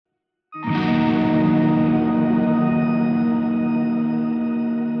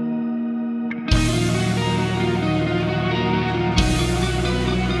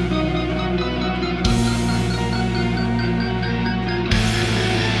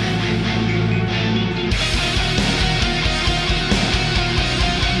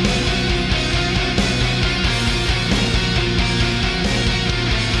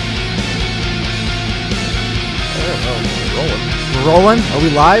rolling? Are we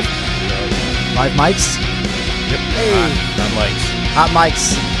live? Live mics? Yep. Hey. Not mics. Hot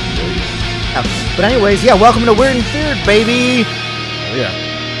mics. Yeah. But anyways, yeah, welcome to Weird and Feared, baby. Oh, yeah.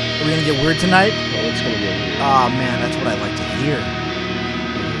 Are we going to get weird tonight? Well, it's going to get weird. Oh, man, that's what I like to hear.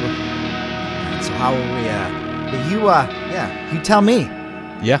 So how are we, you tell me.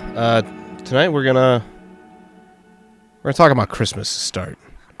 Yeah. Tonight we're gonna talk about Christmas to start.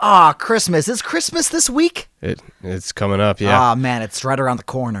 Christmas. Is Christmas this week? It's coming up, yeah. Man, it's right around the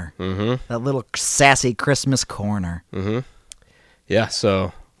corner. Mm-hmm. That little sassy Christmas corner. Mm-hmm. Yeah,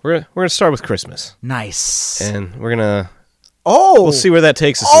 so we're gonna start with Christmas. Nice. And we'll see where that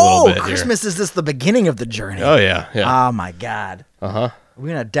takes us a little bit Christmas, is this the beginning of the journey? Oh, yeah. Oh, my God. Uh-huh. Are we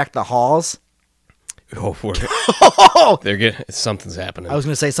going to deck the halls? Oh, something's happening. I was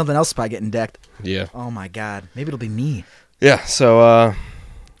going to say something else is probably getting decked. Yeah. Oh, my God. Maybe it'll be me. Yeah, so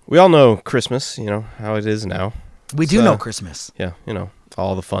we all know Christmas, how it is now. We do know Christmas. Yeah,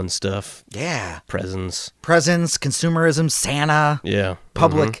 all the fun stuff. Yeah. Presents, consumerism, Santa. Yeah.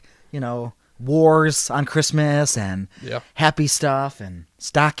 Public, wars on Christmas and happy stuff and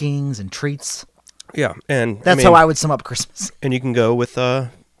stockings and treats. Yeah, and that's how I would sum up Christmas. And you can go with the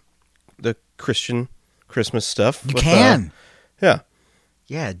Christian Christmas stuff. You can. Yeah.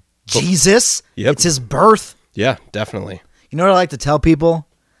 Yeah. Jesus. Yep. It's his birth. Yeah, definitely. You know what I like to tell people?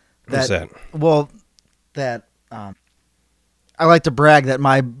 What's that? Well, I like to brag that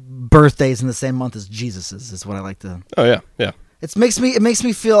my birthday's in the same month as Jesus's. Is what I like to. Oh yeah, yeah. It makes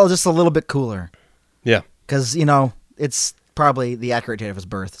me feel just a little bit cooler. Yeah. Because it's probably the accurate date of his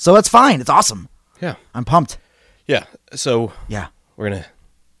birth, so it's fine. It's awesome. Yeah. I'm pumped. Yeah. So yeah, we're gonna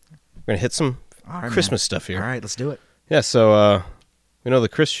hit some Christmas stuff here. All right, let's do it. Yeah. So we know the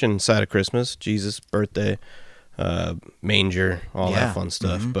Christian side of Christmas: Jesus' birthday, manger, all that fun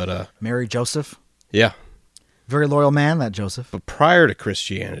stuff. Mm-hmm. But Mary, Joseph. Yeah. Very loyal man, that Joseph. But prior to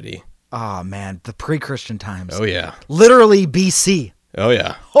Christianity. Oh, man. The pre-Christian times. Oh, yeah. Literally BC. Oh,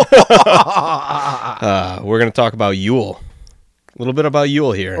 yeah. We're going to talk about Yule. A little bit about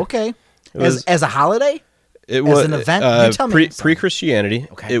Yule here. Okay. As a holiday? It was an event? You tell me. Pre-Christianity,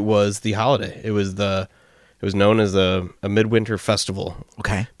 okay. It was the holiday. It was known as a midwinter festival.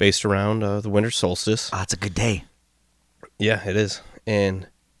 Okay. Based around the winter solstice. It's a good day. Yeah, it is. And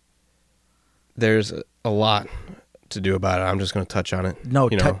there's a lot to do about it. I'm just going to touch on it.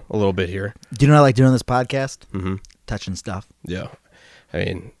 A little bit here. Do you know what I like doing this podcast? Mm-hmm. Touching stuff. Yeah. I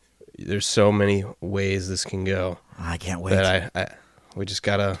mean, there's so many ways this can go. I can't wait. That we just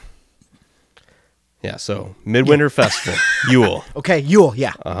got to... Yeah, so Midwinter Festival, Yule. Okay, Yule,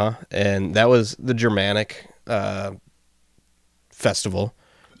 yeah. Uh-huh. And that was the Germanic festival.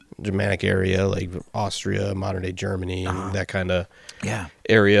 Germanic area, like Austria, modern-day Germany, and that kind of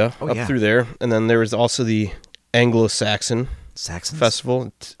area through there. And then there was also the Anglo-Saxon festival.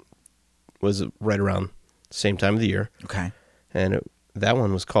 It was right around the same time of the year. Okay. And that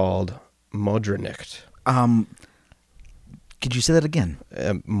one was called Modrinicht. Could you say that again?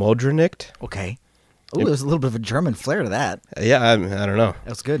 Modrinicht. Okay. Oh, there's a little bit of a German flair to that. Yeah, I don't know.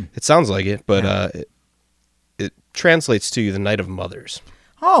 That's good. It sounds like it, but it translates to the Night of Mothers.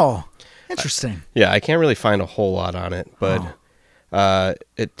 Oh, interesting. I can't really find a whole lot on it, but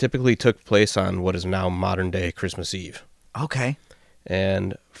it typically took place on what is now modern-day Christmas Eve. Okay.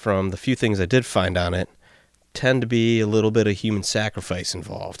 And from the few things I did find on it, tend to be a little bit of human sacrifice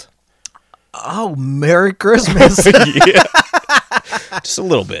involved. Oh, Merry Christmas. Yeah. Just a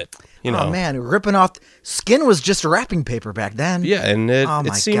little bit. Oh, man, ripping off... Skin was just wrapping paper back then. Yeah, and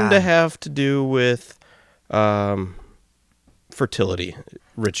it seemed to have to do with fertility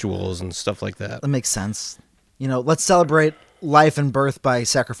rituals and stuff like that. That makes sense. Let's celebrate life and birth by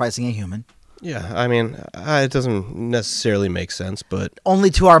sacrificing a human. Yeah, I mean, it doesn't necessarily make sense, but... Only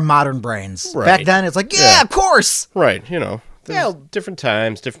to our modern brains. Right. Back then, it's like, of course! Right, there's different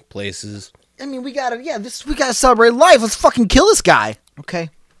times, different places. I mean, we gotta celebrate life. Let's fucking kill this guy. Okay.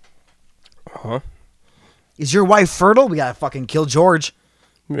 Uh-huh. Is your wife fertile? We gotta fucking kill George.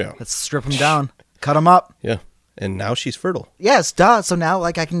 Yeah. Let's strip him down. Cut him up. Yeah. And now she's fertile. Yes, duh. So now,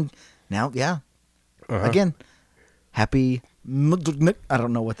 I can... Now, yeah. Uh-huh. Again. Happy... I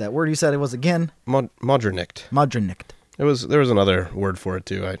don't know what that word you said it was again. Modrinicht. Modrinicht. There was another word for it,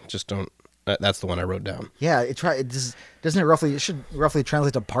 too. I just don't... That's the one I wrote down. Yeah, it should roughly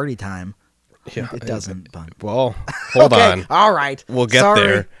translate to party time. Yeah. It doesn't, but... Well, hold on. All right. We'll get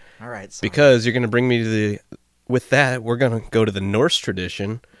there. All right. Sorry. Because you're going to bring me to with that, we're going to go to the Norse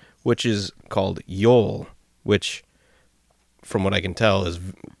tradition, which is called Yule, which, from what I can tell, is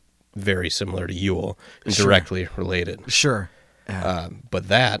very similar to Yule and directly related. Sure. But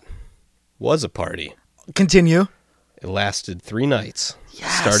that was a party. Continue. It lasted 3 nights,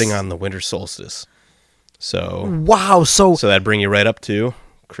 starting on the winter solstice. So wow, so that'd bring you right up to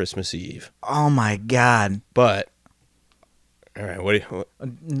Christmas Eve. Oh my God! But all right, what do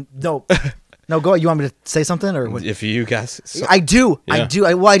you? No, go. You want me to say something, or what? If you guys? I do. Yeah. I do.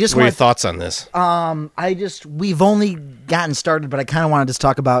 I just. What are your thoughts on this? We've only gotten started, but I kind of want to just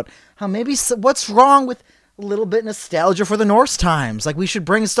talk about how maybe what's wrong with a little bit nostalgia for the Norse times. Like we should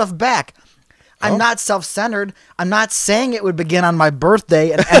bring stuff back. I'm not self-centered. I'm not saying it would begin on my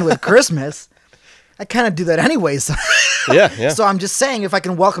birthday and end with Christmas. I kind of do that anyways. Yeah. So I'm just saying if I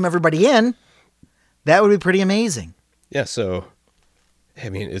can welcome everybody in, that would be pretty amazing. Yeah, so, I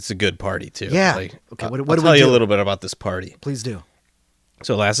mean, it's a good party, too. Yeah. Like, okay, I'll tell you a little bit about this party. Please do.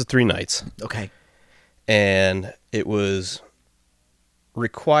 So it lasted 3 nights. Okay. And it was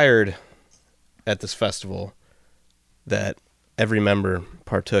required at this festival that every member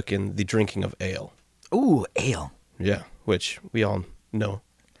partook in the drinking of ale. Ooh, ale. Yeah, which we all know.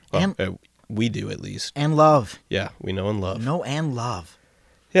 Well, we do, at least. And love. Yeah, we know and love. Know and love.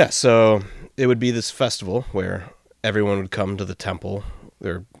 Yeah, so it would be this festival where everyone would come to the temple,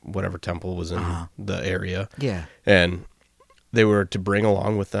 or whatever temple was in the area. Yeah. And they were to bring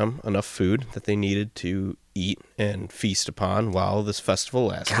along with them enough food that they needed to eat and feast upon while this festival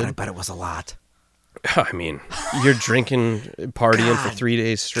lasted. God, I bet it was a lot. I mean, you're drinking, partying for 3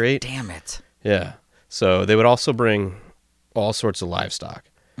 days straight. Damn it. Yeah. So they would also bring all sorts of livestock.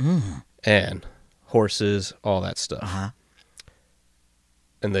 And horses, all that stuff.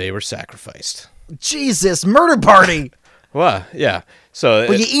 And they were sacrificed. Jesus, murder party. Well, yeah. So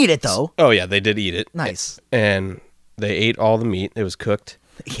you eat it, though. Oh, yeah, they did eat it. Nice. And they ate all the meat. It was cooked.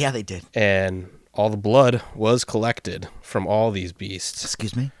 Yeah, they did. And all the blood was collected from all these beasts.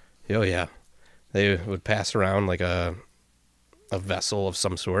 Excuse me? Oh, yeah. They would pass around like a vessel of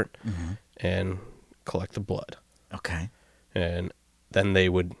some sort and collect the blood. Okay. And then it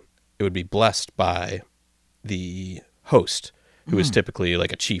would be blessed by the host, who is typically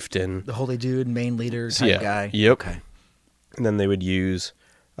like a chieftain. The holy dude, main leader type guy. Yep. Okay. And then they would use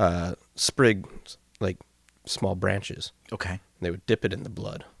sprigs, like small branches. Okay. And they would dip it in the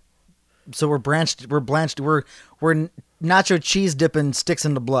blood. So we're blanched, we're nacho cheese dipping sticks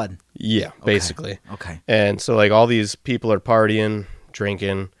into blood. Yeah, basically. Okay. And so like all these people are partying,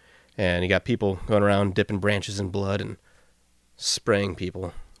 drinking, and you got people going around dipping branches in blood and spraying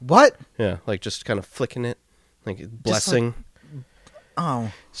people. What? Yeah, like just kind of flicking it, like blessing.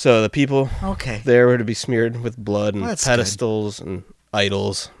 Oh. So the people okay. there were to be smeared with blood and That's pedestals and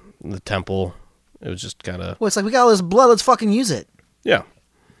idols in the temple. It was just kind of... Well, it's like, we got all this blood, let's fucking use it. Yeah.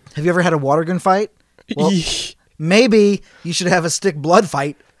 Have you ever had a water gun fight? Well, maybe you should have a stick blood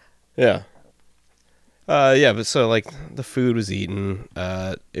fight. Yeah. Yeah, but so like the food was eaten.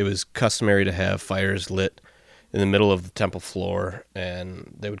 It was customary to have fires lit in the middle of the temple floor,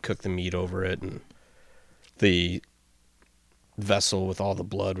 and they would cook the meat over it, and the vessel with all the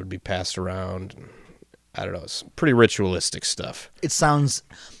blood would be passed around. I don't know. It's pretty ritualistic stuff. It sounds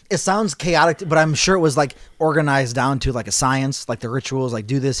chaotic, but I'm sure it was like organized down to like a science, like the rituals, like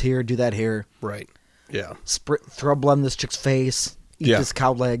do this here, do that here. Right. Yeah. Throw blood in this chick's face, eat this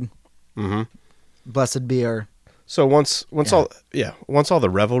cow leg. Mm-hmm. Blessed be our... So once all the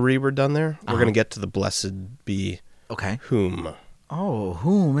revelry were done there, we're going to get to the blessed be whom. Oh,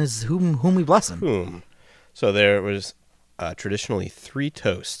 whom we blessing? Whom. So there was traditionally 3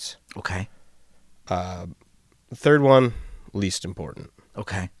 toasts. Okay. The third one, least important.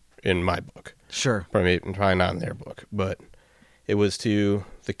 Okay. In my book. Sure. Probably not in their book, but it was to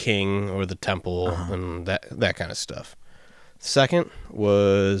the king or the temple and that kind of stuff. Second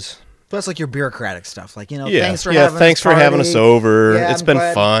was... But that's like your bureaucratic stuff. Like, thanks for having us over. Yeah, it's been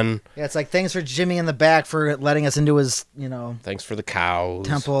fun. Yeah, it's like, thanks for Jimmy in the back for letting us into his, Thanks for the cows.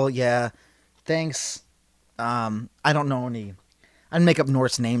 Temple, yeah. Thanks. I don't know any... I'd make up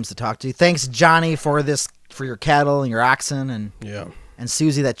Norse names to talk to. Thanks, Johnny, for your cattle and your oxen. And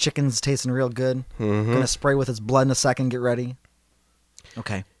Susie, that chicken's tasting real good. Mm-hmm. Gonna spray with its blood in a second. Get ready.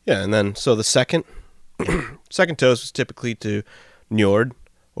 Okay. Yeah, and then, so the second toast was typically to Njord,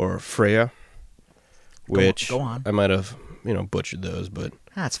 or Freya, which go on. I might have, butchered those, but...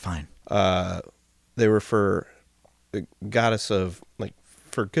 That's fine. They were for the goddess of, like,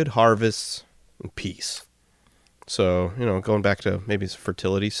 for good harvests and peace. So, going back to maybe some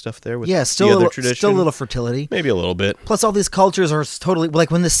fertility stuff there with still the other tradition. Still a little fertility. Maybe a little bit. Plus, all these cultures are totally...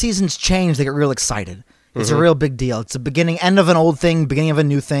 Like, when the seasons change, they get real excited. It's a real big deal. It's the end of an old thing, beginning of a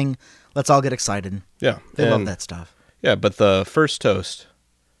new thing. Let's all get excited. Yeah. They love that stuff. Yeah, but the first toast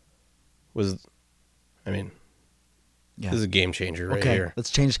was... This is a game changer right here. Let's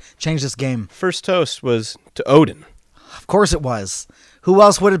change this game. First toast was to Odin. Of course it was. Who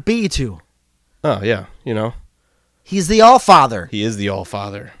else would it be to? Oh, yeah. He's the All-Father. He is the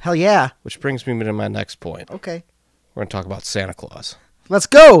All-Father. Hell yeah. Which brings me to my next point. Okay. We're going to talk about Santa Claus. Let's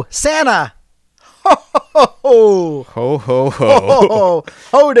go. Santa. Ho, ho, ho. Ho, ho, ho. Ho, ho, ho.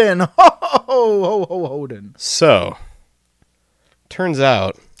 Odin. Ho, ho, ho, ho, Odin. So, turns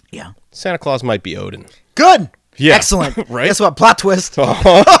out, yeah, Santa Claus might be Odin. Good. Yeah. Excellent. Right? Guess what? Plot twist. So,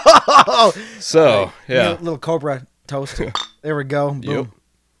 yeah. Little Cobra toast. There we go. Boom. Yep.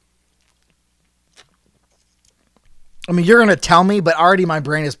 I mean, you're going to tell me, but already my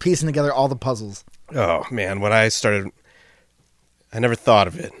brain is piecing together all the puzzles. Oh, man. When I started, I never thought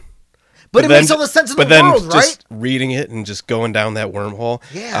of it. But it makes all the sense in the world, right? Just reading it and just going down that wormhole,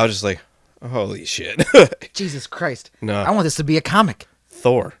 yeah. I was just like, holy shit. Jesus Christ. No. I want this to be a comic.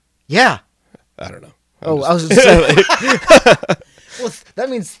 Thor. Yeah. I don't know. I was just saying. Well, that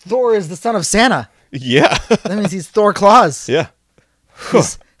means Thor is the son of Santa. Yeah. That means he's Thor Claus. Yeah.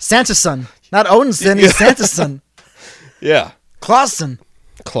 He's Santa's son. Not Odin's son, he's Santa's son. Yeah. Clausen.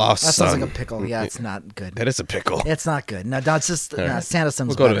 Klaus. That sounds like a pickle. Yeah, it's not good. That is a pickle. It's not good. No, it's just right. Santa's son's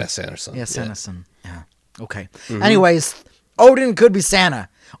We'll go better. to that Santa's son. Yeah, Santa's son. Yeah. Okay. Mm-hmm. Anyways, Odin could be Santa.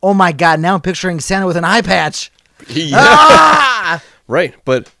 Oh my God! Now I'm picturing Santa with an eye patch. Yeah. Ah! Right,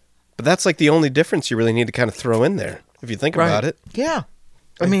 but that's like the only difference you really need to kind of throw in there if you think about it. Yeah.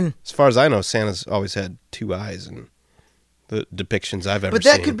 I mean, as far as I know, Santa's always had two eyes in the depictions I've ever But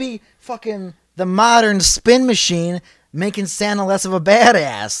seen. that could be fucking the modern spin machine making Santa less of a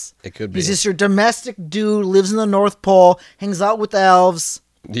badass. It could be. He's just your domestic dude, lives in the North Pole, hangs out with the elves.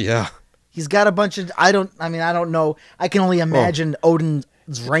 Yeah. He's got a bunch of, I don't know. I can only imagine Odin's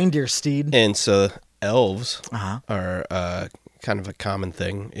reindeer steed. And so elves are kind of a common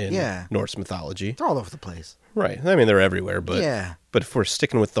thing in Norse mythology. They're all over the place. Right. I mean, they're everywhere, but but if we're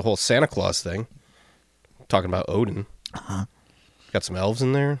sticking with the whole Santa Claus thing, talking about Odin, got some elves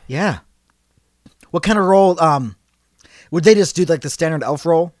in there. Yeah. What kind of role, would they just do like the standard elf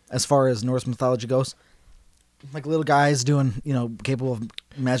role as far as Norse mythology goes? Like little guys doing, capable of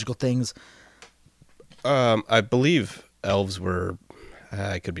magical things. I believe elves were,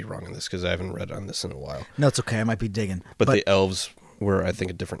 I could be wrong on this because I haven't read on this in a while. No, it's okay. I might be digging. But the elves were, I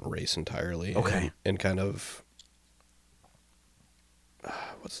think, a different race entirely. Okay. And kind of,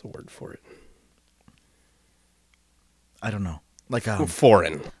 what's the word for it? I don't know. Like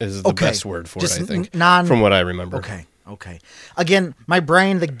foreign is the best word for just it, I think, from what I remember. Okay. Again, my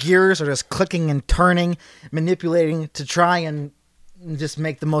brain, the gears are just clicking and turning, manipulating to try and just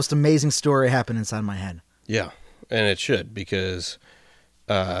make the most amazing story happen inside my head. Yeah, and it should because,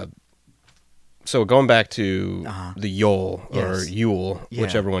 so going back to the Yule or Yule,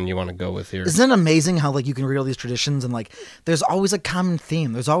 whichever one you want to go with here. Isn't it amazing how like you can read all these traditions and like there's always a common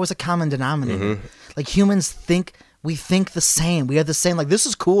theme. There's always a common denominator. Like humans we think the same. We have the same, like, this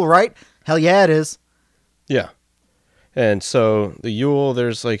is cool, right? Hell yeah, it is. Yeah. And so the Yule,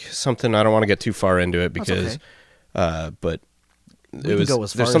 there's like something, I don't want to get too far into it because, but there's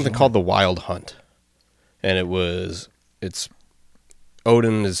something called the Wild Hunt. And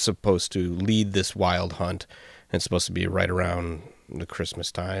Odin is supposed to lead this wild hunt. And it's supposed to be right around the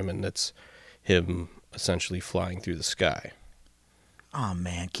Christmas time. And it's him essentially flying through the sky. Oh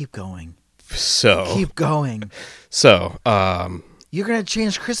man, keep going. Keep going. So, you're going to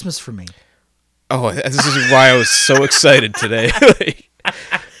change Christmas for me. Oh, this is why I was so excited today.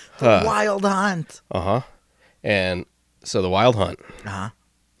 The Wild Hunt. And so the Wild Hunt.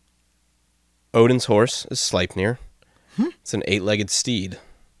 Odin's horse is Sleipnir. It's an 8-legged steed.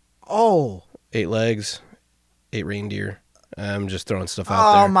 Oh. 8 legs, 8 reindeer. I'm just throwing stuff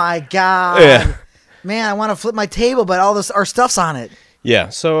out there. Oh my God. Yeah. Man, I want to flip my table, but our stuff's on it. Yeah,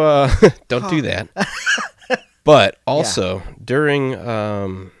 so don't do that. But also, during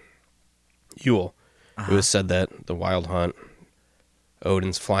Yule, it was said that the Wild Hunt,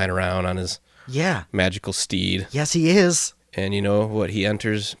 Odin's flying around on his magical steed. Yes, he is. And you know what he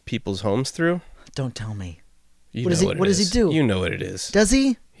enters people's homes through? Don't tell me. What does he do? You know what it is. Does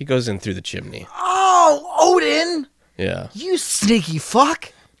he? He goes in through the chimney. Oh, Odin! Yeah. You sneaky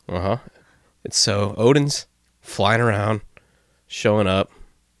fuck! It's so Odin's flying around, showing up,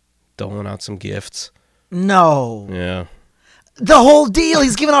 doling out some gifts. No. Yeah. The whole deal.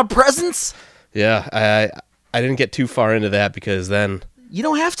 He's giving out presents? Yeah. I didn't get too far into that because then... You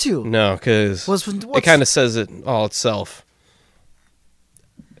don't have to. No, because it kind of says it all itself.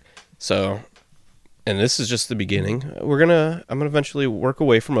 So, and this is just the beginning. I'm gonna eventually work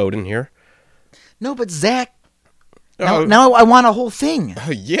away from Odin here. No, but Zach Now I want a whole thing.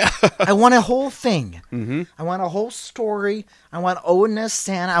 Yeah. I want a whole thing. Mm-hmm. I want a whole story. I want Odin as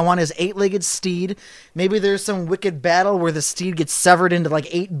Santa. I want his 8-legged steed. Maybe there's some wicked battle where the steed gets severed into like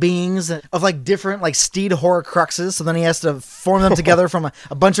 8 beings of like different like steed horcruxes. So then he has to form them together from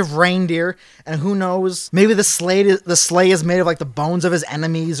a bunch of reindeer. And who knows? Maybe the sleigh is made of like the bones of his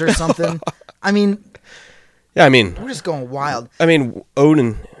enemies or something. I mean, yeah. I mean, we're just going wild. I mean,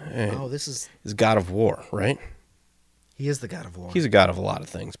 Odin. This is God of War, right? He is the God of War. He's a god of a lot of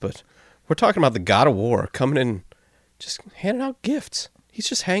things, but we're talking about the God of War coming in, just handing out gifts. He's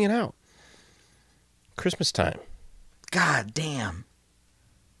just hanging out. Christmas time. God damn.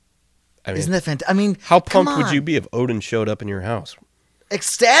 I mean, isn't that fantastic? I mean, how pumped would you be if Odin showed up in your house?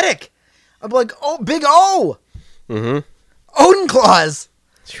 Ecstatic. I'm like, oh, big O. Mm-hmm. Odin Claus.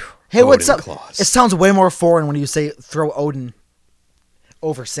 Hey, Odin what's up? Claus. It sounds way more foreign when you say throw Odin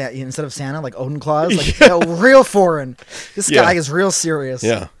over Santa instead of Santa, like Odin Claus. Like, real foreign. This guy is real serious.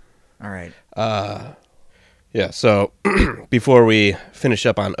 Yeah. All right. Yeah, so before we finish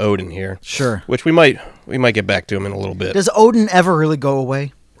up on Odin here. Sure. Which we might get back to him in a little bit. Does Odin ever really go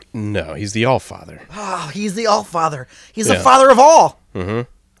away? No, he's the All-Father. Oh, he's the All-Father. He's the father of all. Mm-hmm.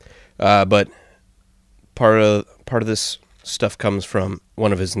 But part of this stuff comes from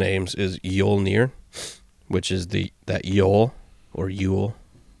one of his names is Yolnir, which is that Yule or Yule.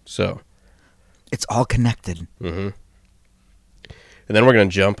 So it's all connected. Mm-hmm. And then we're going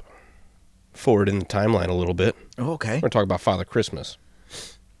to jump forward in the timeline a little bit. Oh, okay. We're going to talk about Father Christmas.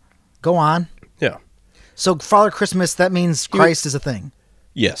 Go on. Yeah. So Father Christmas, that means Christ is a thing.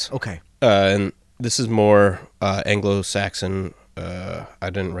 Yes. Okay. And this is more Anglo-Saxon. I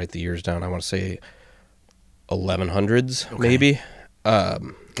didn't write the years down. I want to say 1100s, maybe. Or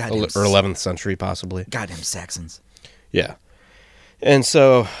 11th century, possibly. Goddamn Saxons. Yeah. And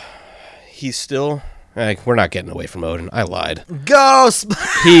so he's still... we're not getting away from Odin. I lied. Ghost!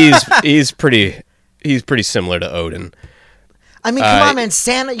 he's pretty similar to Odin. I mean, come on, man.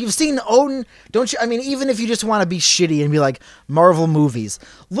 Santa, you've seen Odin, don't you? I mean, even if you just want to be shitty and be like Marvel movies,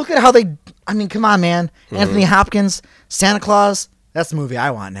 look at how they. I mean, come on, man. Mm-hmm. Anthony Hopkins, Santa Claus. That's the movie I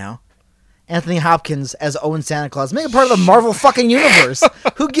want now. Anthony Hopkins as Owen Santa Claus. Make it part of the Marvel fucking universe.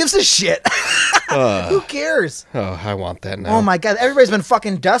 Who gives a shit? Who cares? Oh, I want that now. Oh my god, everybody's been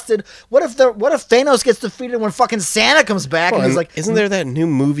fucking dusted. What if Thanos gets defeated when fucking Santa comes back and he's like, isn't there that new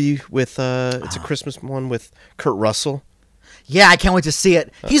movie with it's a Christmas one with Kurt Russell? Yeah, I can't wait to see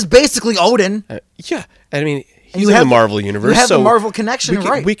it. He's basically Odin. Yeah, I mean, he's in the Marvel universe. You have so the Marvel connection,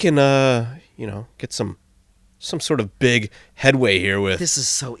 right? We can get some sort of big headway here with. This is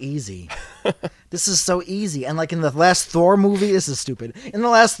so easy. This is so easy. And like in the last Thor movie, this is stupid. In the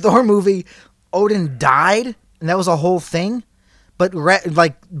last Thor movie, Odin died, and that was a whole thing. But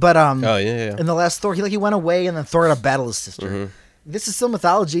oh yeah. In the last Thor, he went away, and then Thor had to battle his sister. Mm-hmm. This is still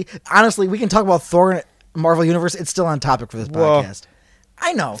mythology. Honestly, we can talk about Thor in Marvel Universe. It's still on topic for this podcast.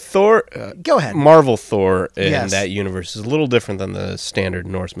 I know. Thor. Go ahead. Marvel Thor in that universe is a little different than the standard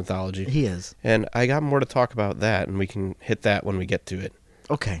Norse mythology. He is. And I got more to talk about that, and we can hit that when we get to it.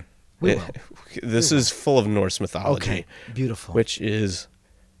 Okay. We will. This is full of Norse mythology. Okay. Beautiful. Which is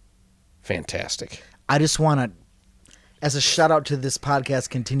fantastic. I just want to, as a shout out to this podcast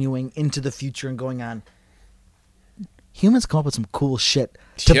continuing into the future and going on, humans come up with some cool shit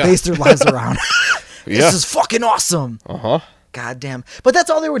to base their lives around. This is fucking awesome. Uh-huh. God damn. But that's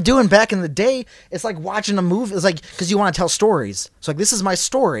all they were doing back in the day. It's like watching a movie. It's like, because you want to tell stories. It's like, this is my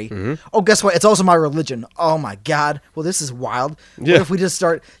story. Mm-hmm. Oh, guess what? It's also my religion. Oh, my God. Well, this is wild. Yeah. What if we just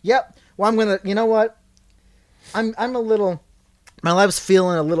start, well, I'm going to, you know what? I'm a little, my life's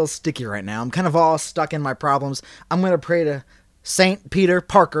feeling a little sticky right now. I'm kind of all stuck in my problems. I'm going to pray to Saint Peter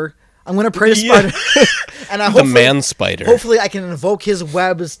Parker. I'm going to pray to Spider. And the man spider. Hopefully I can invoke his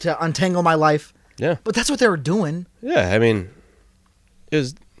webs to untangle my life. Yeah. But that's what they were doing. Yeah, I mean, it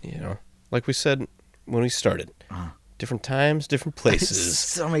was, like we said when we started, different times, different places.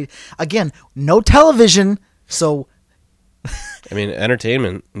 So many, again, no television, so... I mean,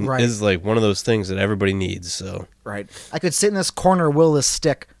 entertainment is like one of those things that everybody needs, so... Right. I could sit in this corner, will this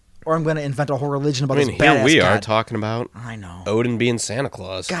stick, or I'm going to invent a whole religion about this badass here we are God. talking about Odin being Santa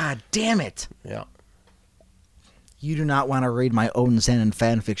Claus. God damn it. Yeah. You do not want to read my Odin Santa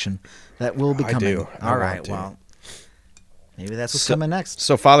fan fiction. That will be coming. I do. All right, well... Maybe that's what's coming next.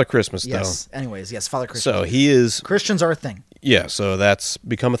 So Father Christmas, though. Yes. Anyways, yes, Father Christmas. So he is... Christians are a thing. Yeah, so that's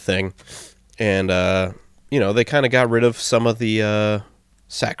become a thing. And, they kind of got rid of some of the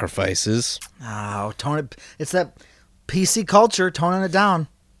sacrifices. Oh, tone it... It's that PC culture, toning it down.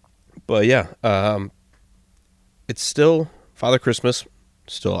 But, yeah, it's still... Father Christmas,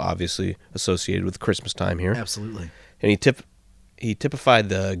 still obviously associated with Christmas time here. Absolutely. and he typified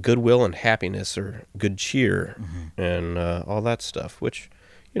the goodwill and happiness, or good cheer, and all that stuff. Which,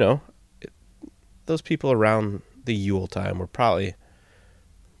 those people around the Yule time were probably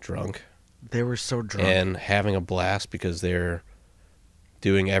drunk. They were so drunk and having a blast because they're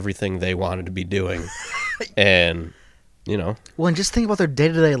doing everything they wanted to be doing, and Well, and just think about their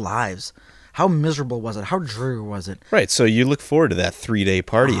day-to-day lives. How miserable was it? How dreary was it? Right. So you look forward to that 3-day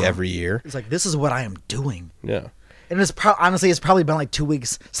party every year. It's like, this is what I am doing. Yeah. And honestly, it's probably been like 2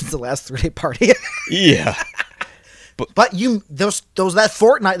 weeks since the last 3-day party. Yeah. But that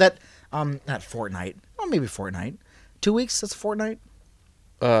fortnight, not fortnight. Well, maybe fortnight. 2 weeks. That's a fortnight.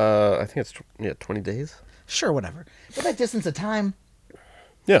 I think it's 20 days. Sure, whatever. But that distance of time.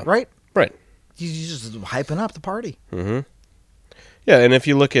 Yeah. Right. Right. You just hyping up the party. Mm-hmm. Yeah, and if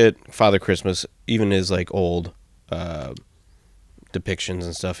you look at Father Christmas, even his like old depictions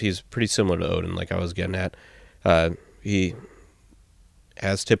and stuff, he's pretty similar to Odin. Like I was getting at, he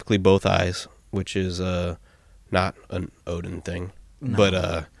has typically both eyes, which is not an Odin thing. No. But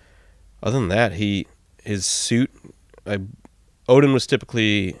other than that, his suit. Odin was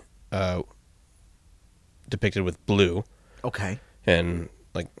typically depicted with blue. Okay. And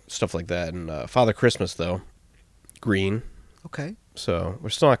like stuff like that. And Father Christmas though, green. Okay. So we're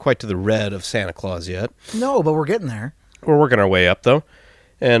still not quite to the red of Santa Claus yet. No, but we're getting there. We're working our way up, though.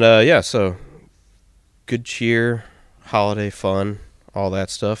 And, so good cheer, holiday fun, all that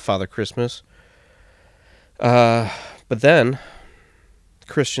stuff, Father Christmas. But then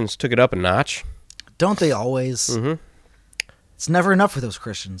Christians took it up a notch. Don't they always? Mm-hmm. It's never enough for those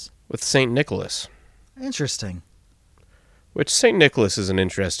Christians. With St. Nicholas. Interesting. Which St. Nicholas is an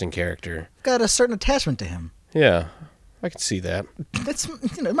interesting character. Got a certain attachment to him. Yeah. I can see that.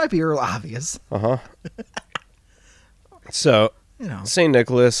 It might be real obvious. Uh-huh. So, St.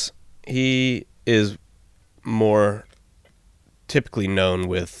 Nicholas, he is more typically known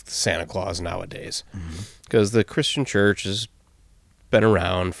with Santa Claus nowadays. Because the Christian church has been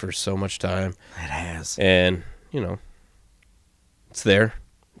around for so much time. It has. And, it's there.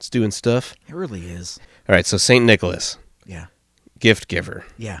 It's doing stuff. It really is. All right, so St. Nicholas. Yeah. Gift giver.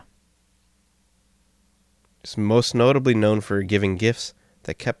 Yeah. Is most notably known for giving gifts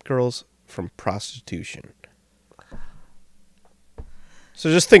that kept girls from prostitution.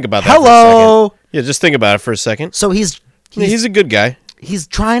 So just think about that for a second. Yeah, just think about it for a second. So he's a good guy. He's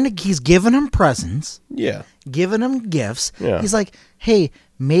giving him presents. Yeah. Giving him gifts. Yeah. He's like, hey,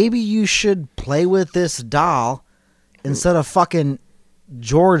 maybe you should play with this doll instead of fucking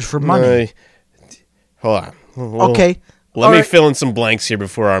George for money. Hold on. Okay. Let me fill in some blanks here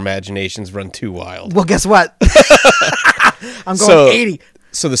before our imaginations run too wild. Well, guess what? I'm going 80.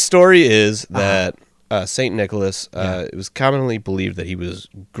 So the story is that St. Nicholas, it was commonly believed that he was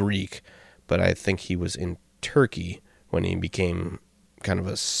Greek, but I think he was in Turkey when he became kind of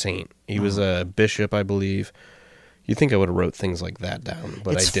a saint. He was a bishop, I believe. You'd think I would have wrote things like that down,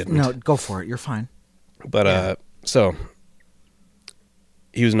 but I didn't. No, go for it. You're fine. But so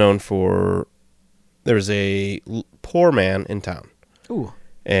he was known for... There was a poor man in town. Ooh.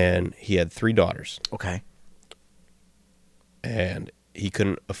 And he had 3 daughters. Okay. And he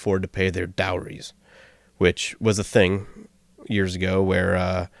couldn't afford to pay their dowries, which was a thing years ago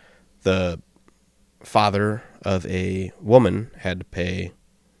where the father of a woman had to pay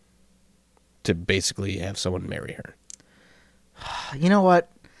to basically have someone marry her. You know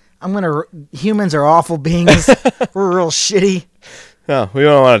what? Humans are awful beings. We're real shitty. No, we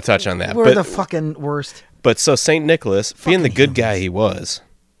don't want to touch on that. We're the fucking worst. But so St. Nicholas, being the good guy he was.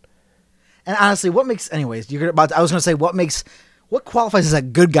 And honestly, I was going to say, what qualifies as a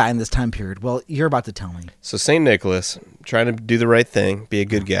good guy in this time period? Well, you're about to tell me. So St. Nicholas, trying to do the right thing, be a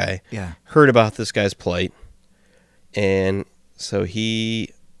good guy, heard about this guy's plight. And so I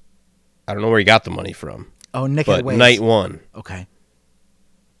don't know where he got the money from. Oh, Nick. But night one. Okay.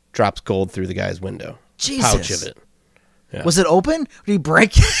 Drops gold through the guy's window. Jesus. Pouch of it. Yeah. Was it open? Did he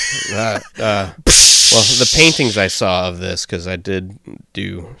break it? Well, the paintings I saw of this, because I did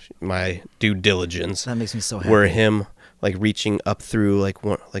do my due diligence. That makes me so happy. Were him like reaching up through like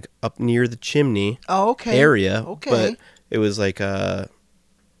up near the chimney area. Okay. But it was like a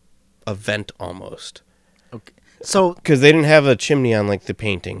vent almost. Okay. So because they didn't have a chimney on like the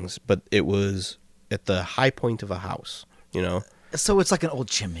paintings, but it was at the high point of a house. So it's like an old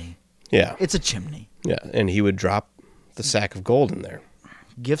chimney. Yeah. It's a chimney. Yeah, and he would drop the sack of gold in there.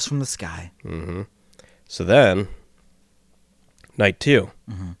 Gifts from the sky. Mm-hmm. So then, night 2.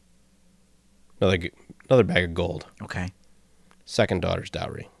 Mm-hmm. Another bag of gold. Okay. Second daughter's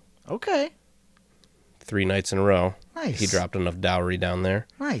dowry. Okay. 3 nights in a row. Nice. He dropped enough dowry down there.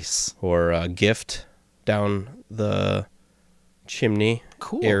 Nice. Or a gift down the chimney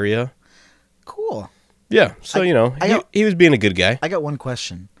area. Cool. Yeah, so, he was being a good guy. I got one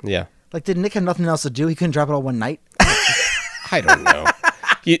question. Yeah. Like, did Nick have nothing else to do? He couldn't drop it all one night? I don't know.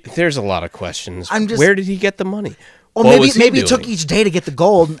 There's a lot of questions. Where did he get the money? Well, maybe he took each day to get the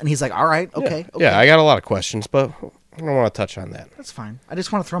gold, and he's like, all right, okay. Yeah, I got a lot of questions, but I don't want to touch on that. That's fine. I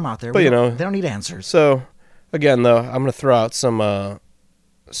just want to throw them out there. But, they don't need answers. So, again, though, I'm going to throw out some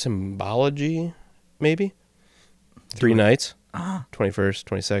symbology, maybe. 3 nights. 21st,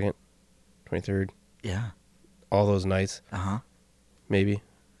 22nd, 23rd. Yeah. All those nights. Maybe.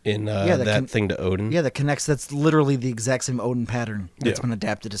 In thing to Odin. Yeah, that connects. That's literally the exact same Odin pattern that's been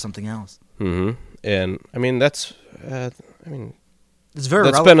adapted to something else. Mm-hmm. And, I mean, it's very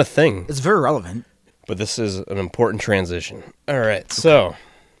that's been a thing. It's very relevant. But this is an important transition. All right, so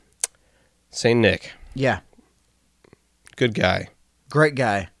Saint Nick. Yeah. Good guy. Great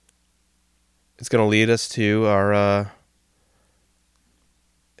guy. It's going to lead us to our,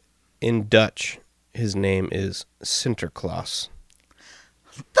 in Dutch, his name is Sinterklaas.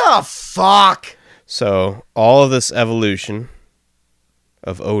 The fuck? So, all of this evolution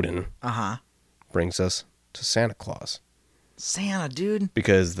of Odin brings us to Santa Claus. Santa, dude.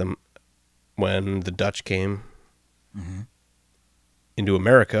 Because when the Dutch came into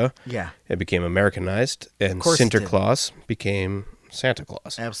America, it became Americanized, and Sinterklaas became Santa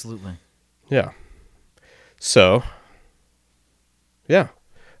Claus. Absolutely. Yeah. So, yeah,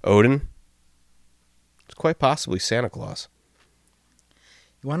 Odin is quite possibly Santa Claus.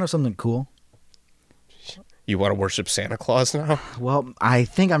 You want to know something cool? You want to worship Santa Claus now? Well, I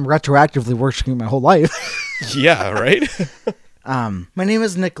think I'm retroactively worshiping my whole life. Yeah, right? My name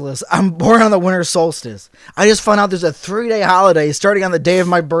is Nicholas. I'm born on the winter solstice. I just found out there's a 3-day holiday starting on the day of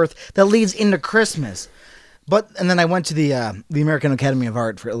my birth that leads into Christmas. And then I went to the American Academy of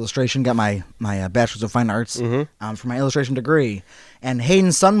Art for illustration, got my Bachelor's of Fine Arts for my illustration degree. And Hayden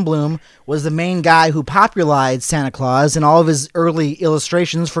Sundblom was the main guy who popularized Santa Claus in all of his early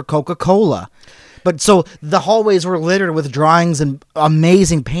illustrations for Coca-Cola. But so the hallways were littered with drawings and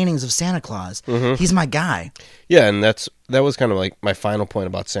amazing paintings of Santa Claus. He's my guy. Yeah, and that was kind of like my final point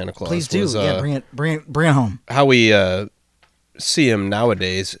about Santa Claus. Please do. Bring it home. How we see him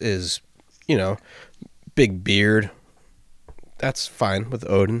nowadays is, big beard. That's fine with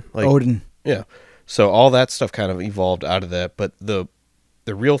Odin. Odin. Yeah. So all that stuff kind of evolved out of that, but the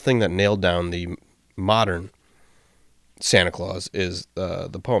real thing that nailed down the modern Santa Claus is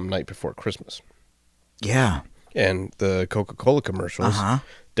the poem Night Before Christmas. Yeah. And the Coca-Cola commercials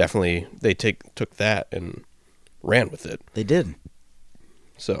definitely they took that and ran with it. They did.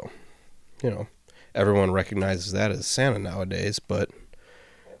 So, everyone recognizes that as Santa nowadays, but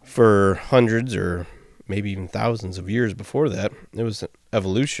for hundreds or maybe even thousands of years before that, it was an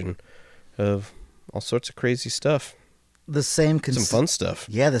evolution of all sorts of crazy stuff. Some fun stuff.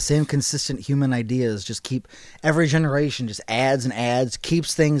 Yeah, the same consistent human ideas just keep, every generation just adds and adds,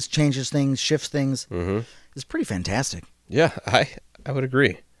 keeps things, changes things, shifts things. It's pretty fantastic. Yeah, I would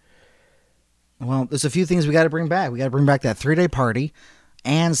agree. Well, there's a few things we got to bring back. We got to bring back that 3-day party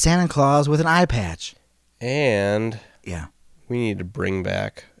and Santa Claus with an eye patch. And we need to bring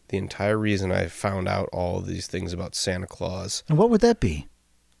back the entire reason I found out all of these things about Santa Claus. And what would that be?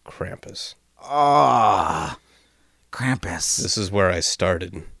 Krampus. Krampus. This is where I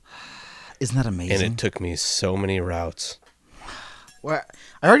started. Isn't that amazing? And it took me so many routes. Well,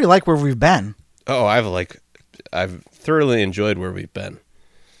 I already like where we've been. Oh, I've thoroughly enjoyed where we've been.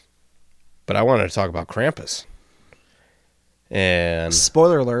 But I wanted to talk about Krampus. And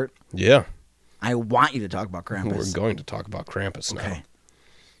spoiler alert. Yeah. I want you to talk about Krampus. We're going to talk about Krampus now. Okay.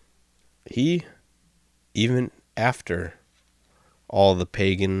 He, even after all the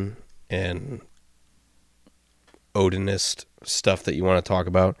pagan and Odinist stuff that you want to talk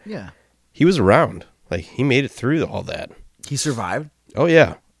about, he was around. Like, he made it through all that. He survived? Oh,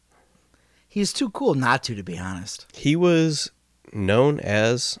 yeah. He's too cool not to be honest. He was known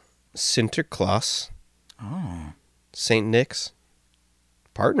as Sinterklaas. Oh. Saint Nick's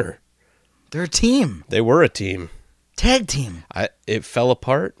partner. They're a team. They were a team. Tag team. It fell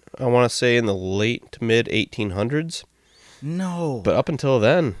apart, I want to say, in the late to mid 1800s. No. But up until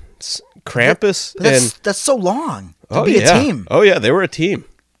then, Krampus that's so long to be a team. Oh, yeah, they were a team.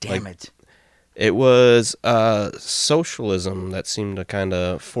 Damn it. It was socialism that seemed to kind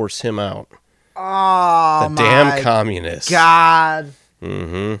of force him out. Oh, the damn communists. God.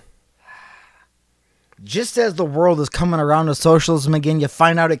 Mm-hmm. Just as the world is coming around to socialism again, you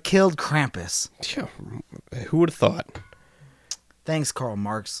find out it killed Krampus. Yeah, who would have thought? Thanks, Karl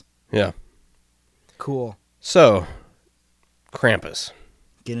Marx. Yeah. Cool. So, Krampus.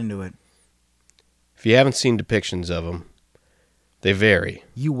 Get into it. If you haven't seen depictions of him, they vary.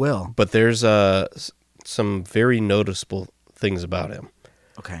 You will. But there's some very noticeable things about him.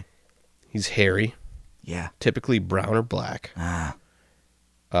 Okay. He's hairy. Yeah. Typically brown or black.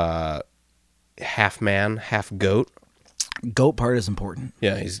 Half man, half goat. Goat part is important.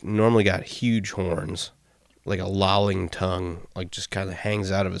 Yeah, he's normally got huge horns, like a lolling tongue, like just kind of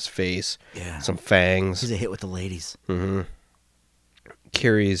hangs out of his face. Yeah. Some fangs. He's a hit with the ladies. Mm-hmm.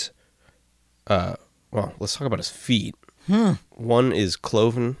 Carries, well, let's talk about his feet. One is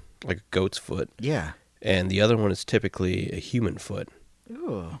cloven, like a goat's foot. Yeah. And the other one is typically a human foot.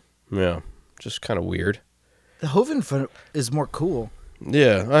 Ooh. Yeah, just kind of weird. The hoven foot is more cool.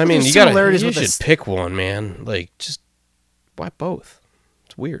 Yeah, I mean, you should pick one, man. Like, just why both?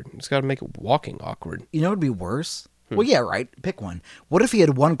 It's weird. It's got to make it walking awkward. You know what would be worse? Well, yeah, right. Pick one. What if he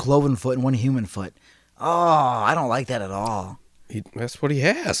had one cloven foot and one human foot? Oh, I don't like that at all. That's what he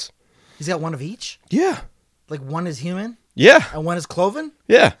has. He's got one of each? Yeah. Like one is human? Yeah. And one is cloven?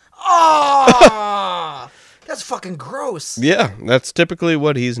 Yeah. Oh, that's fucking gross. Yeah, that's typically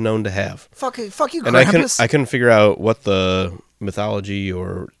what he's known to have. Fuck you, Krampus. And I couldn't figure out what the mythology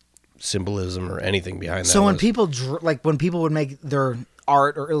or symbolism or anything behind that So when was. people when people would make their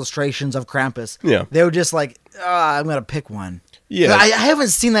art or illustrations of Krampus, yeah, they would just like, I'm gonna pick one. Yeah, I haven't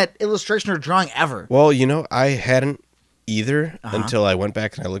seen that illustration or drawing ever. Well, I hadn't either until I went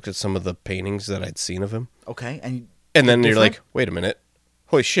back and I looked at some of the paintings that I'd seen of him. Okay, and then you're like, wait a minute,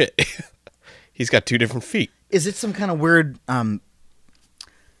 holy shit, he's got two different feet. Is it some kind of weird,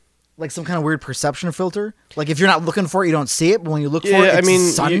 like some kind of weird perception filter? Like if you're not looking for it, you don't see it, but when you look for it,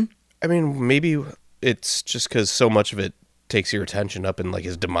 it's sun? Maybe it's just because so much of it takes your attention up in like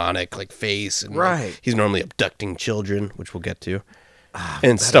his demonic like face, and right. He's normally abducting children, which we'll get to,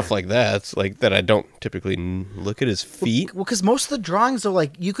 and stuff like that. It's like that. I don't typically look at his feet. Well, because most of the drawings are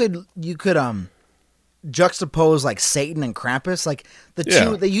like you could juxtapose like Satan and Krampus, like the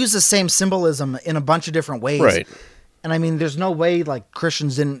two. They use the same symbolism in a bunch of different ways, right? And I mean, there's no way like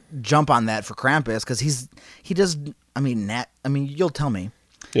Christians didn't jump on that for Krampus because he does. I mean, you'll tell me.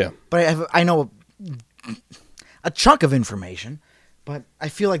 Yeah, but I know a chunk of information, but I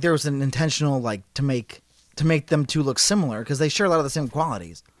feel like there was an intentional like to make them two look similar because they share a lot of the same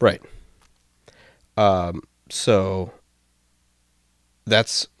qualities. Right. So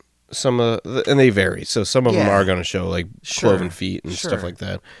that's some of and they vary. So some of them are going to show like cloven feet and stuff like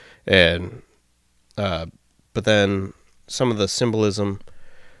that, and but then some of the symbolism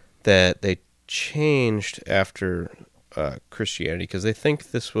that they changed after Christianity because they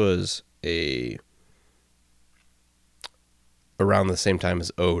think this was around the same time as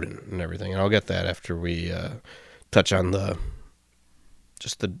Odin and everything, and I'll get that after we touch on the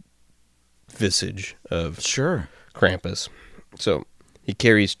visage of Krampus. So he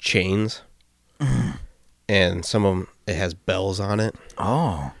carries chains, and some of them it has bells on it.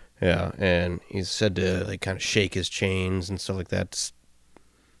 Oh, yeah, and he's said to like kind of shake his chains and stuff like that to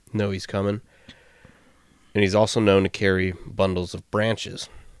know he's coming. And he's also known to carry bundles of branches.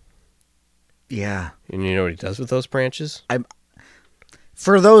 Yeah. And you know what he does with those branches?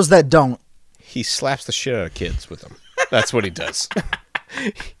 For those that don't. He slaps the shit out of kids with them. That's what he does.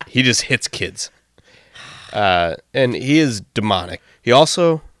 He just hits kids. And he is demonic. He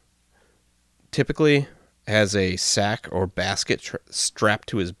also typically has a sack or basket strapped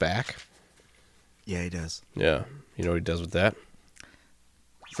to his back. Yeah, he does. Yeah. You know what he does with that?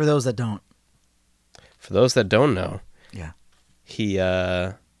 For those that don't. For those that don't know, he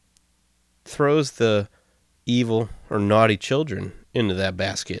throws the evil or naughty children into that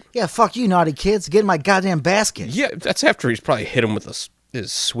basket. Yeah, fuck you, naughty kids. Get in my goddamn basket. Yeah, that's after he's probably hit him with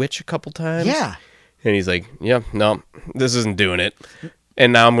his switch a couple times. Yeah. And he's like, no, this isn't doing it.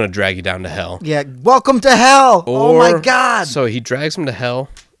 And now I'm going to drag you down to hell. Yeah, welcome to hell. Oh, my God. So he drags him to hell,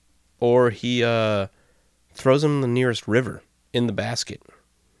 or he throws him in the nearest river in the basket.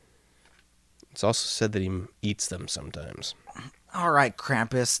 It's also said that he eats them sometimes. All right,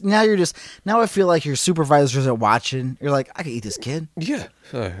 Krampus. Now I feel like your supervisors are watching. You're like, I can eat this kid. Yeah.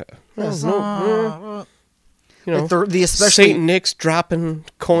 Like especially Saint Nick's dropping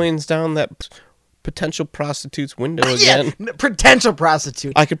coins down that potential prostitute's window again. Potential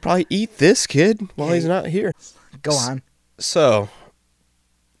prostitute. I could probably eat this kid while he's not here. Go on. So,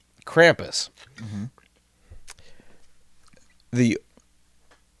 Krampus. Mm-hmm. The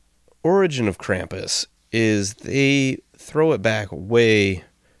origin of Krampus is they throw it back way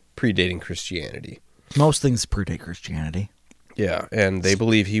predating Christianity. Most things predate Christianity. Yeah, and they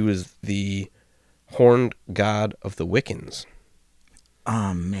believe he was the horned god of the Wiccans.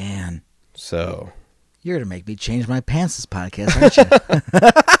 Oh, man. So... You're going to make me change my pants this podcast, aren't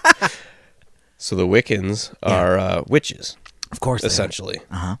you? So the Wiccans are witches. Of course, essentially.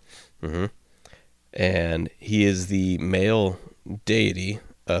 Uh-huh. Mm-hmm. And he is the male deity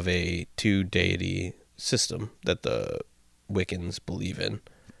of a two-deity system that the Wiccans believe in.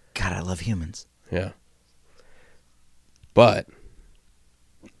 God, I love humans. Yeah. But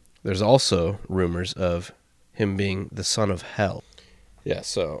there's also rumors of him being the son of Hell. Yeah,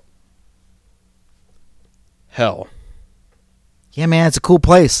 so Hell. Yeah, man, it's a cool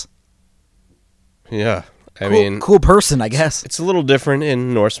place. Yeah. I mean, cool person, I guess. It's a little different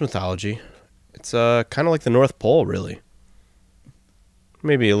in Norse mythology. It's kind of like the North Pole, really.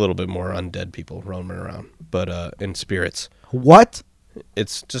 Maybe a little bit more undead people roaming around, but in spirits. What?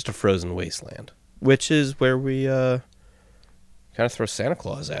 It's just a frozen wasteland, which is where we kind of throw Santa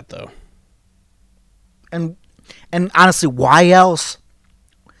Claus at, though. And honestly, why else?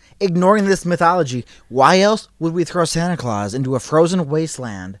 Ignoring this mythology, why else would we throw Santa Claus into a frozen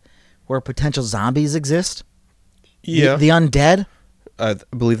wasteland where potential zombies exist? Yeah. The undead? I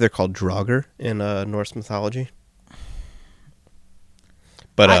believe they're called Draugr in Norse mythology.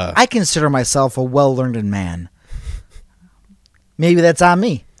 But I consider myself a well-learned man. Maybe that's on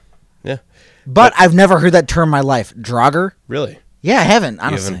me. Yeah. But I've never heard that term in my life. Draugr? Really? Yeah, I haven't,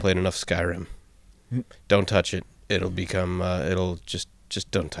 honestly. You haven't played enough Skyrim. Don't touch it. It'll become, it'll just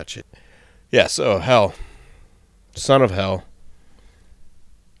don't touch it. Yeah, so Hell. Son of Hell.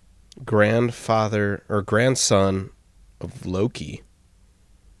 Grandfather or grandson of Loki.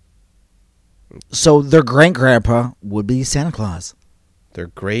 So their great-grandpa would be Santa Claus. Their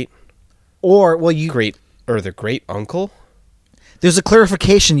great... Or, well, their great uncle? There's a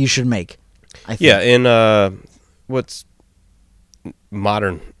clarification you should make, I think. Yeah, in what's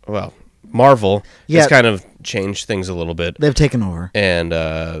modern... Well, Marvel has kind of changed things a little bit. They've taken over. And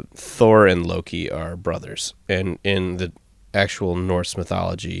Thor and Loki are brothers. And in the actual Norse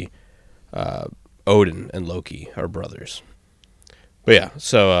mythology, Odin and Loki are brothers. But yeah,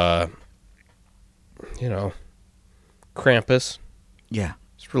 so... Krampus. Yeah.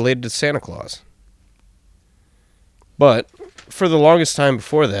 It's related to Santa Claus. But for the longest time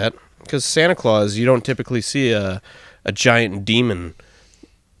before that, because Santa Claus, you don't typically see a giant demon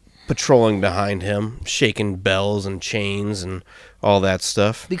patrolling behind him, shaking bells and chains and all that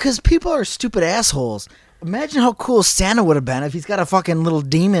stuff. Because people are stupid assholes. Imagine how cool Santa would have been if he's got a fucking little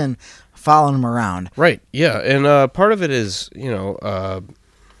demon following him around. Right, yeah. And part of it is,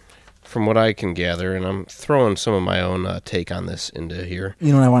 from what I can gather, and I'm throwing some of my own take on this into here.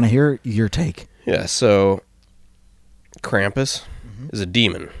 You know what I want to hear? Your take. Yeah, so Krampus is a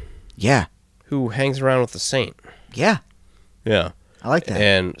demon. Yeah. Who hangs around with the saint. Yeah. Yeah. I like that.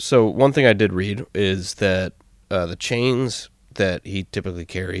 And so one thing I did read is that the chains that he typically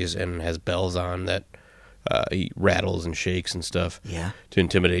carries and has bells on that he rattles and shakes and stuff to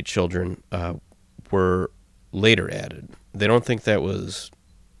intimidate children were later added. They don't think that was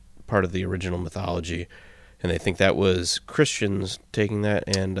part of the original mythology, and they think that was Christians taking that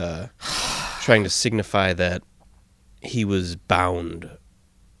and trying to signify that he was bound.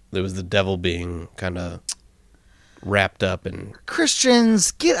 There was the devil being kind of wrapped up in...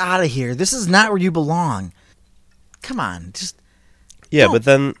 Christians, get out of here. This is not where you belong. Come on, just... Yeah, don't. But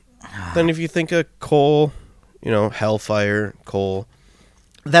then if you think of coal, hellfire, coal...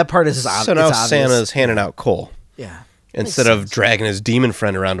 That part is obvious. So now Santa's handing out coal. Yeah. Instead of dragging his demon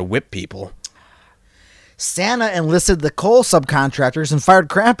friend around to whip people. Santa enlisted the coal subcontractors and fired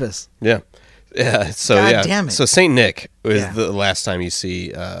Krampus. Yeah. Yeah. So God damn it. So Saint Nick is the last time you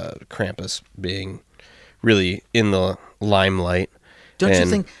see Krampus being really in the limelight. Don't you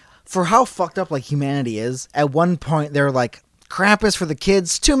think, for how fucked up humanity is, at one point they're like, Krampus for the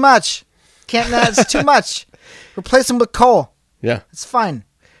kids, too much. It's too much. Replace him with coal. Yeah. It's fine.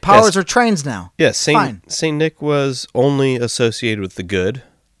 Powers are trains now. Yeah, Saint Nick was only associated with the good,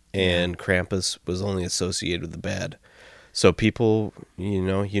 and Krampus was only associated with the bad. So people, you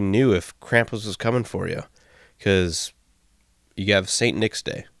knew if Krampus was coming for you, because you have Saint Nick's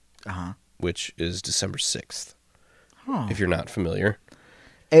Day, which is December 6th, if you're not familiar.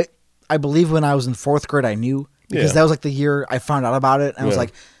 I believe when I was in 4th grade, I knew, because that was the year I found out about it, and I was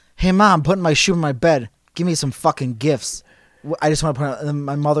like, hey, Mom, I'm putting my shoe in my bed. Give me some fucking gifts. I just want to point out, and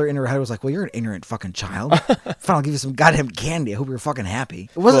my mother in her head was like, well, you're an ignorant fucking child. Fine, I'll give you some goddamn candy. I hope you're fucking happy.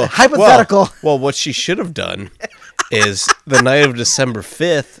 It wasn't hypothetical. Well, what she should have done is the night of December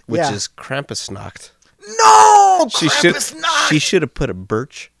 5th, which is Krampusnacht. No! She should have put a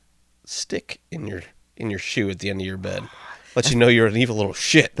birch stick in your shoe at the end of your bed. Let you know you're an evil little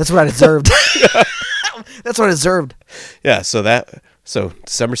shit. That's what I deserved. That's what I deserved. Yeah, so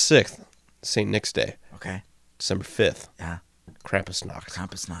December 6th, St. Nick's Day. Okay. December 5th. Yeah. Krampusnacht.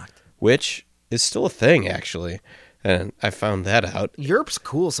 Krampusnacht. Which is still a thing, actually. And I found that out. Europe's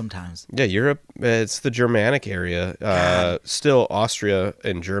cool sometimes. Yeah, Europe, it's the Germanic area. Still Austria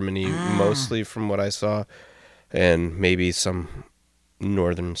and Germany, mostly from what I saw. And maybe some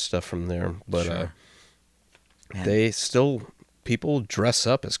northern stuff from there. But Sure. they still, people dress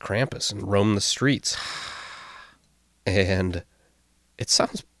up as Krampus and roam the streets. And it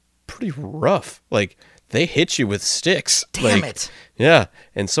sounds pretty rough. Like, they hit you with sticks. Damn it. Yeah.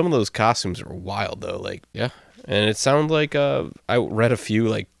 And some of those costumes are wild, though. Like, yeah. And it sounded like I read a few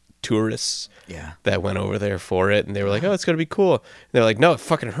like tourists that went over there for it, and they were like, "Oh, it's gonna be cool." And they're like, "No, it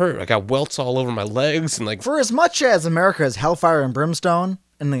fucking hurt. I got welts all over my legs." And like, for as much as America is hellfire and brimstone,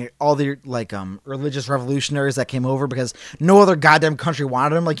 and all the like religious revolutionaries that came over because no other goddamn country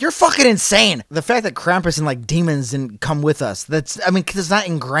wanted them, like, you're fucking insane. The fact that Krampus and like demons didn't come with us, because it's not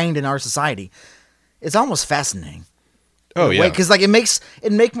ingrained in our society. It's almost fascinating. Oh yeah, because like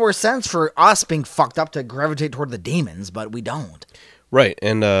it'd make more sense for us being fucked up to gravitate toward the demons, but we don't. Right,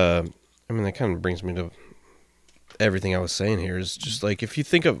 and I mean that kind of brings me to everything I was saying here. Is just like if you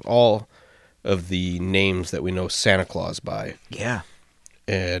think of all of the names that we know Santa Claus by,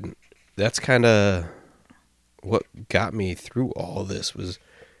 and that's kind of what got me through all this was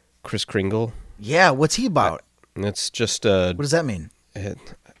Kris Kringle. Yeah, what's he about? And it's just what does that mean? I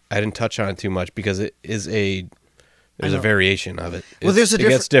didn't touch on it too much because it is there's a variation of it. Well, it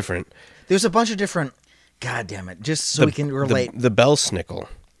gets different. There's a bunch of different. God damn it! Just so we can relate. The Belsnickel,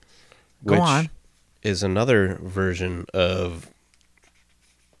 Go on. is another version of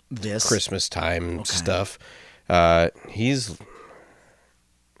this Christmas time stuff. There's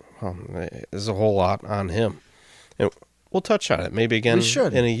a whole lot on him, and we'll touch on it maybe again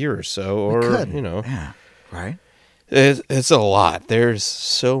in a year or so, or yeah, right. It's a lot. There's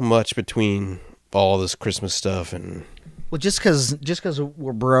so much between all this Christmas stuff and. Well, just because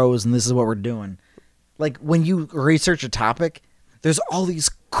we're bros and this is what we're doing, like when you research a topic, there's all these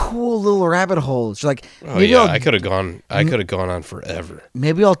cool little rabbit holes. You're like, I could have gone on forever.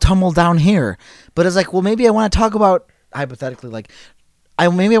 Maybe I'll tumble down here, but it's like, well, maybe I want to talk about hypothetically, like, I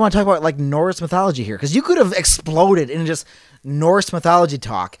want to talk about like Norse mythology here because you could have exploded in just Norse mythology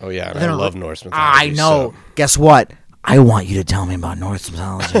talk. Oh yeah, and I love Norse mythology. I know. So. Guess what? I want you to tell me about Norse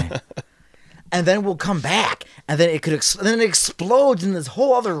mythology. And then we'll come back, and then it explodes in this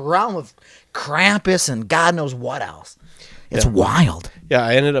whole other realm of Krampus and God knows what else. It's wild. Yeah,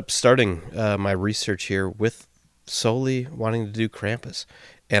 I ended up starting my research here with solely wanting to do Krampus,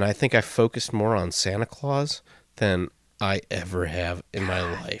 and I think I focused more on Santa Claus than I ever have in my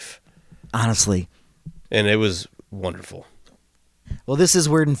life. Honestly. And it was wonderful. Well, this is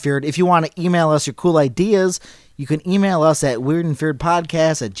Weird and Feared. If you want to email us your cool ideas, you can email us at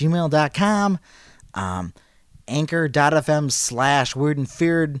weirdandfearedpodcast@gmail.com,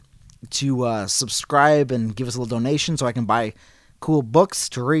 anchor.fm/weirdandfeared to subscribe and give us a little donation so I can buy cool books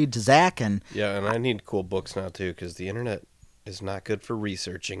to read to Zach. And I need cool books now, too, because the internet is not good for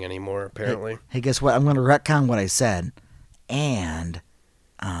researching anymore, apparently. Hey, guess what? I'm going to retcon what I said. And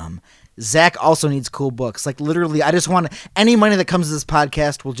Zach also needs cool books. Like, literally, I just want any money that comes to this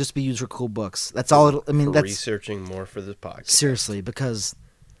podcast will just be used for cool books. That's all. That's researching more for this podcast. Seriously, because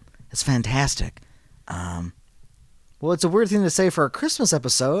it's fantastic. Well, it's a weird thing to say for a Christmas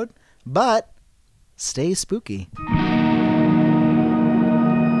episode, but stay spooky.